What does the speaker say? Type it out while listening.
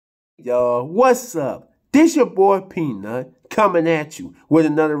Y'all, what's up? This your boy Peanut coming at you with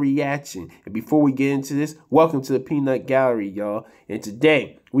another reaction. And before we get into this, welcome to the Peanut Gallery, y'all. And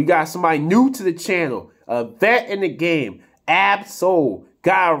today, we got somebody new to the channel, a vet in the game, Ab-Soul,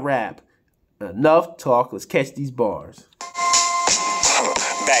 gotta rap. Enough talk, let's catch these bars.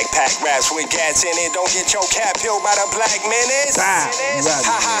 Backpack raps with gas in it, don't get your cap peeled by the black menace. Ha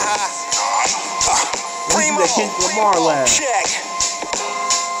ha ha. Primo, check.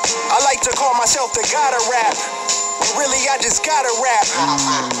 I like to call myself the gotta rap. Really, I just gotta rap.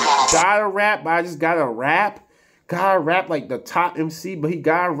 Gotta rap, but I just gotta rap. Gotta rap like the top MC, but he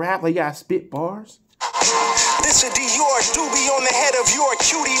gotta rap like he gotta spit bars. This a Dior doobie on the head of your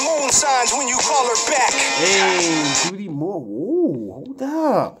cutie moon signs when you call her back. Hey, cutie moon. Ooh, hold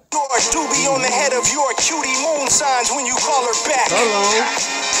up. Your doobie on the head of your cutie moon signs when you call her back. Hello.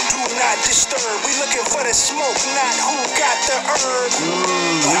 Do not disturb. We looking for the smoke, not who got the herb.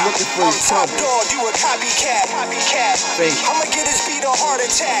 I'm top dog, you a copycat. I'ma get this beat a heart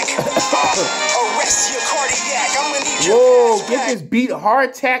attack. Arrest your cardiac. I'ma need your Whoa, get this beat a heart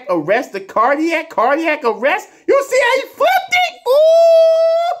attack, arrest the cardiac arrest. You see how he flipped it?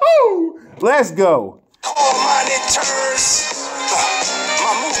 Ooh! Let's go. All monitors.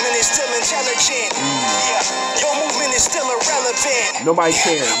 My movement is still intelligent. Yeah, your movement is still irrelevant. Nobody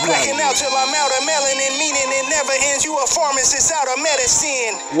cares. Blacking out till I'm out of melanin, meaning it never ends. You a pharmacist out of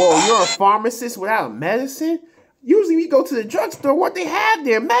medicine. Whoa, you're a pharmacist without medicine? Usually we go to the drugstore, what they have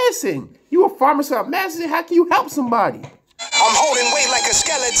there? Medicine. You a pharmacist without medicine? How can you help somebody? I'm holding weight like a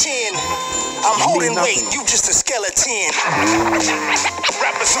skeleton. I'm holding weight, you just a skeleton.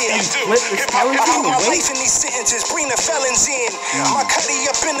 Rappers here, you do. My life in these sentences, bring the felons in. My cutty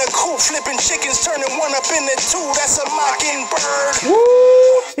up in the coop, flipping chickens, turning one up into two. That's a mockingbird.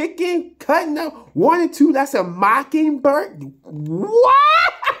 Woo! Chicken cutting up 1 and 2. That's a mockingbird.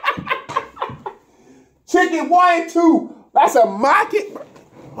 What? Chicken 1 and 2. That's a mockingbird.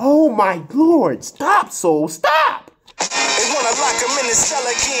 Oh my lord! Stop, Soul! Stop! They wanna lock him in the cell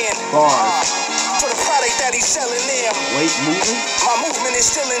again. For the product that he's selling them. Wait, moving? My movement is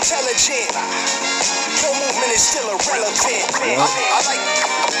still intelligent. Your movement is still irrelevant. I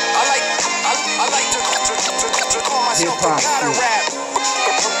like to call myself the gotta rap.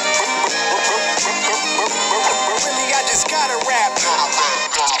 But really, I just gotta rap.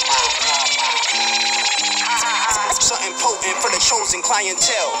 Something potent for the chosen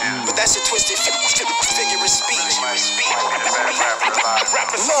clientele, but that's a twisted figure of speech. All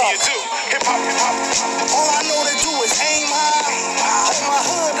I know to do is aim high, hold my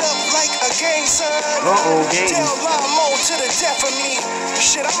hood up like a gang sign. Tell Lamo to the death of me.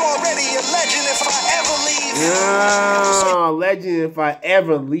 Shit, I'm already a legend if I ever leave. Yeah, legend if I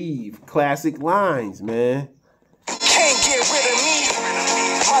ever leave. Classic lines, man. Can't get rid of me.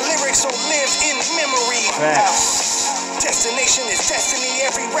 My lyrics will live in memory. Destination is destiny.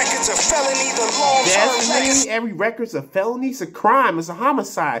 Every record's a felony. The long-term legacy. Every record's a felony. It's a crime. It's a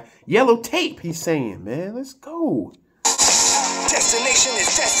homicide. Yellow tape, he's saying, man. Let's go. Destination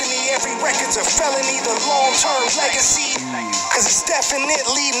is destiny. Every record's a felony. The long-term legacy. Cause it's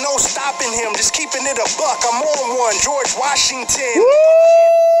definitely no stopping him. Just keeping it a buck. I'm on one. George Washington.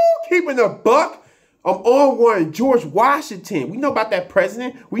 Woo! Keeping a buck. I'm on one, George Washington. We know about that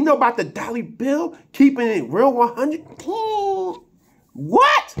president. We know about the dollar bill. Keeping it real 100.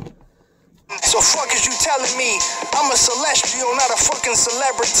 What? So fuck is you telling me? I'm a celestial, not a fucking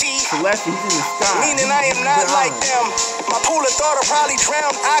celebrity. Celestial, he's in the sky. Meaning I am not like them. My pool of thought will probably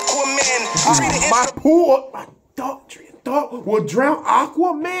drown Aquaman. My thought will drown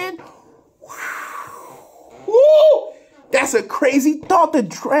Aquaman? Wow. Woo! That's a crazy thought to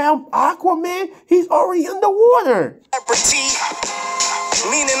drown Aquaman. He's already underwater.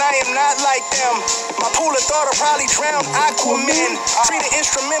 Meaning I am not like them. My pool of thought will probably drown Aquaman. Treat an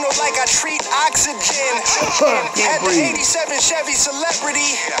instrumental like I treat oxygen. Had the 87 Chevy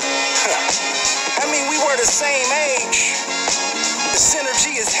Celebrity. I mean, we were the same age. The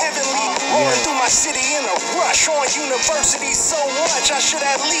synergy is heavenly. Rolling through my city in a rush. On university so much, I should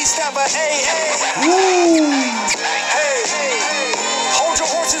at least have a AA. Hey, hold your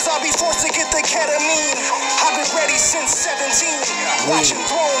horses, I'll be forced to get the ketamine. I've been ready since 17. Watching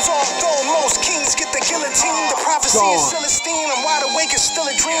thrones all throne, most kings get the guillotine. The prophecy is Celestine. I'm wide awake, it's still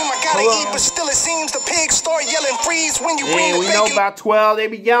a dream. I gotta eat, but still it seems the pigs start yelling freeze when you bring the we bacon. know about 12,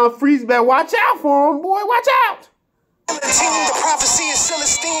 they be yelling freeze. Better watch out for them, boy. Watch out. The prophecy is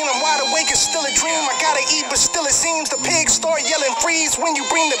Celestine. I'm wide awake, it's still a dream. I gotta eat, but still it seems the pigs start yelling freeze when you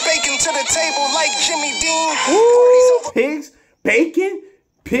bring the bacon to the table like Jimmy Dean. Ooh, pigs, bacon,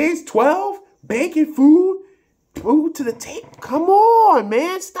 pigs, 12, bacon, food. Move to the table. Come on,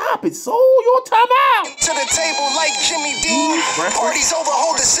 man. Stop it. Soul, your time out. To the table like Jimmy Dean. Parties over,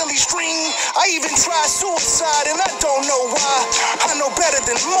 hold a silly string. I even tried suicide and I don't know why. I know better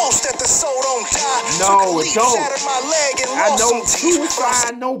than most that the soul don't die. No, it don't. Shattered my leg and I lost know some teeth.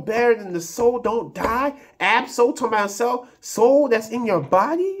 suicide. I know better than the soul don't die. Soul talking about himself. Soul that's in your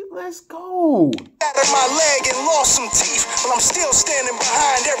body. Let's go. Shattered my leg and lost some teeth, but I'm still standing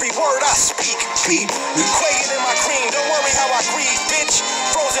behind every word I speak. Quaking in my cream, don't worry how I grieve, bitch.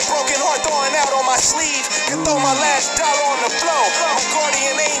 Frozen broken heart throwing out on my sleeve. Can throw my last dollar on the floor. My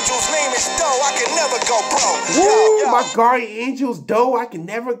guardian angel's name is Doe. I can never go broke. Woo, my guardian angel's dough. I can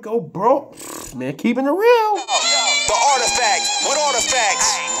never go broke. Man, keeping it real. The artifact with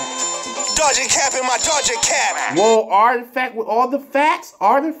artifacts. Dodging cap in my Dodger cap. Whoa, artifact with all the facts?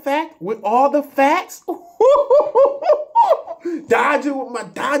 Artifact with all the facts? Dodger with my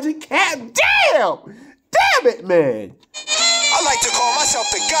Dodger cap? Damn! Damn it, man. I like to call myself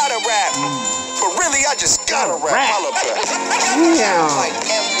the god of rap. But really, I just gotta rap. Damn. Like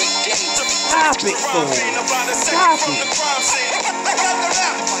every day. Stop it, Soul. Stop it.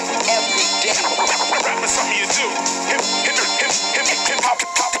 Every day. Rap is something you do. Hip hop.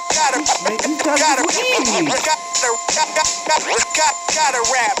 Gotta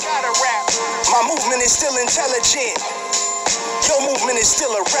rap. My movement is still intelligent. Your movement is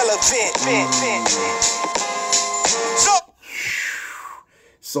still irrelevant.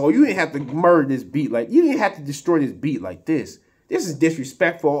 So you didn't have to murder this beat like you didn't have to destroy this beat like this. This is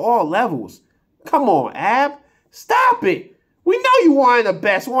disrespectful on all levels. Come on, Ab. Stop it. We know you one of the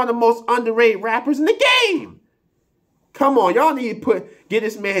best, one of the most underrated rappers in the game. Come on, y'all need to get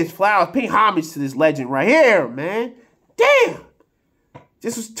this man his flowers, pay homage to this legend right here, man. Damn.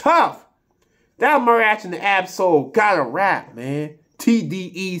 This was tough. That my reaction to Ab-Soul. Gotta rap, man.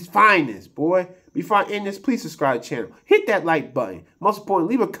 TDE's finest, boy. Before I end this, please subscribe to the channel. Hit that like button. Most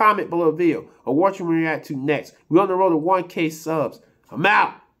importantly, leave a comment below the video or what you react to next. We're on the road to 1K subs. I'm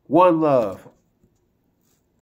out. One love.